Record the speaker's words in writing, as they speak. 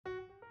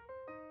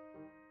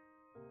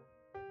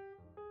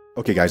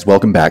Okay guys,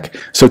 welcome back.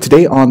 So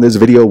today on this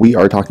video, we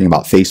are talking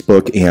about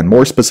Facebook, and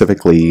more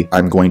specifically,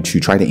 I'm going to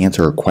try to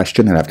answer a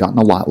question that I've gotten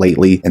a lot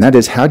lately, and that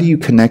is, how do you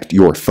connect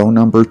your phone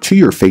number to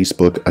your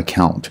Facebook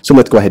account? So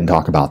let's go ahead and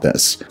talk about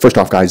this. First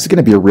off guys, it's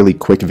going to be a really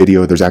quick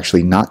video. There's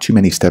actually not too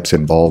many steps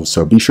involved,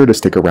 so be sure to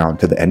stick around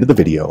to the end of the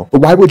video. But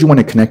why would you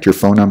want to connect your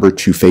phone number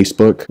to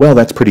Facebook? Well,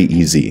 that's pretty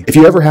easy. If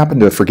you ever happen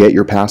to forget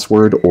your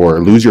password or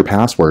lose your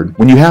password,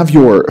 when you have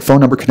your phone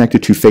number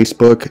connected to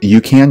Facebook,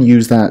 you can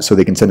use that so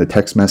they can send a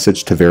text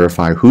message to verify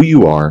who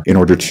you are in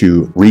order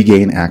to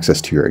regain access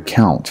to your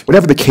account.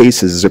 Whatever the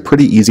case is, it's a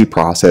pretty easy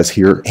process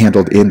here,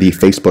 handled in the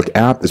Facebook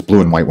app, this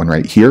blue and white one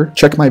right here.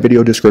 Check my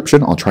video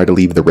description. I'll try to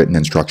leave the written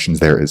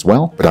instructions there as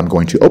well, but I'm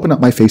going to open up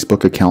my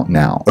Facebook account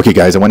now. Okay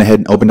guys, I went ahead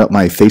and opened up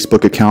my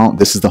Facebook account.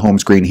 This is the home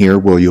screen here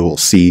where you'll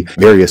see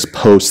various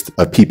posts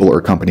of people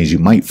or companies you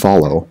might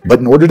follow. But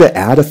in order to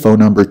add a phone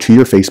number to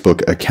your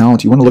Facebook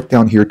account, you want to look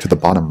down here to the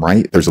bottom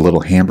right. There's a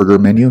little hamburger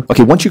menu.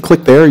 Okay, once you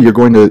click there, you're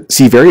going to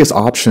see various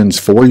options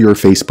for your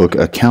Facebook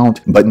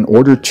account, but in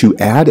order to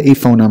add a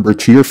phone number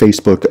to your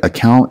Facebook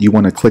account, you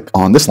want to click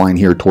on this line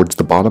here towards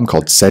the bottom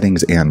called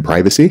Settings and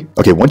Privacy.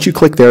 Okay, once you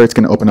click there, it's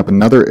going to open up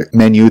another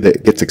menu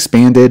that gets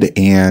expanded,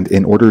 and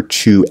in order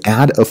to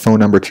add a phone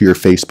number to your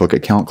Facebook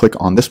account, click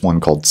on this one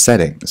called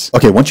Settings.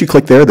 Okay, once you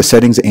click there, the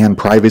Settings and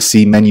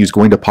Privacy menu is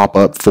going to pop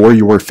up for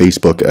your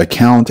Facebook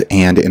account,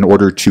 and in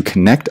order to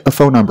connect a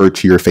phone number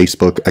to your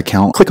Facebook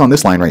account, click on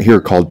this line right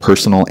here called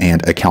Personal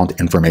and Account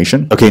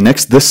Information. Okay,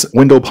 next this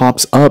window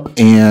pops up,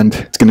 and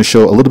it's going to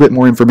show a little bit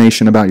more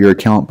information about your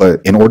account,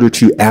 but in order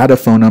to add a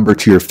phone number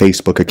to your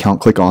Facebook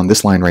account, click on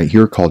this line right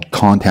here called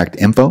Contact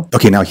Info.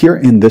 Okay, now here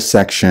in this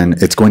section,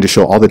 it's going to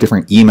show all the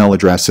different email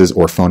addresses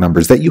or phone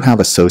numbers that you have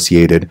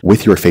associated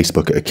with your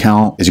Facebook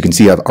account. As you can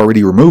see, I've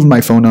already removed my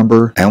phone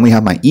number. I only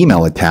have my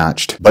email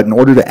attached, but in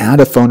order to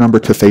add a phone number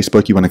to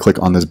Facebook, you want to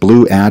click on this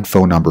blue Add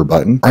Phone Number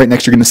button. All right,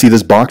 next you're going to see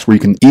this box where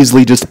you can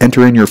easily just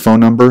enter in your phone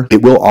number.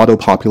 It will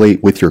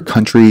auto-populate with your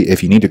country.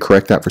 If you need to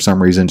correct that for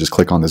some reason, just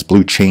click on this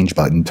blue Change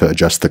button to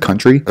adjust the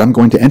country. But I'm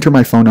going to enter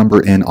my phone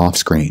number in off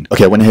screen.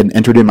 Okay, I went ahead and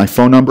entered in my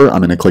phone number. I'm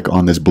going to click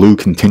on this blue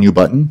Continue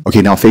button.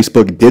 Okay, now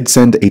Facebook did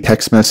send a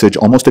text message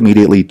almost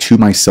immediately to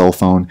my cell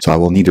phone, so I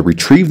will need to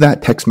retrieve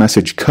that text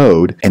message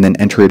code and then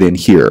enter it in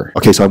here.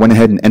 Okay, so I went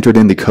ahead and entered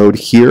in the code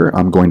here.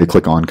 I'm going to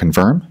click on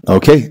Confirm.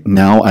 Okay,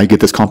 now I get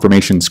this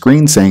confirmation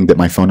screen saying that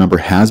my phone number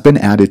has been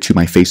added to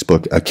my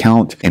Facebook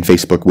account, and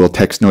Facebook will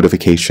text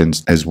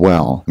notifications as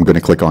well. I'm going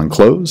to click on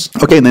Close.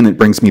 Okay, and then it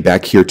brings me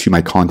back here to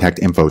my contact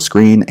info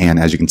screen, and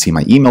as you can see,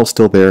 my email's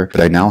still there,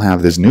 but I now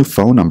have this new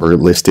phone number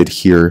listed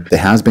here that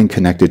has been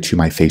connected to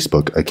my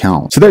Facebook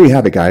account. So there you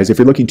have it, guys. If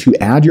you're looking to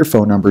add your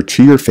phone number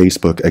to your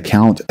Facebook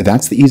account,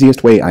 that's the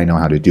easiest way I know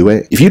how to do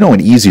it. If you know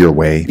an easier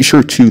way, be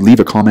sure to leave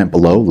a comment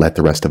below. Let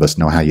the rest of us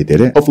know how you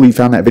did it. Hopefully you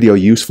found that video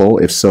useful.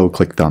 If so,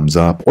 click thumbs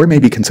up, or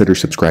maybe consider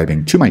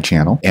subscribing to my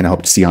channel, and I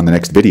hope to see you on the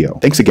next video.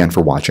 Thanks again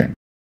for watching.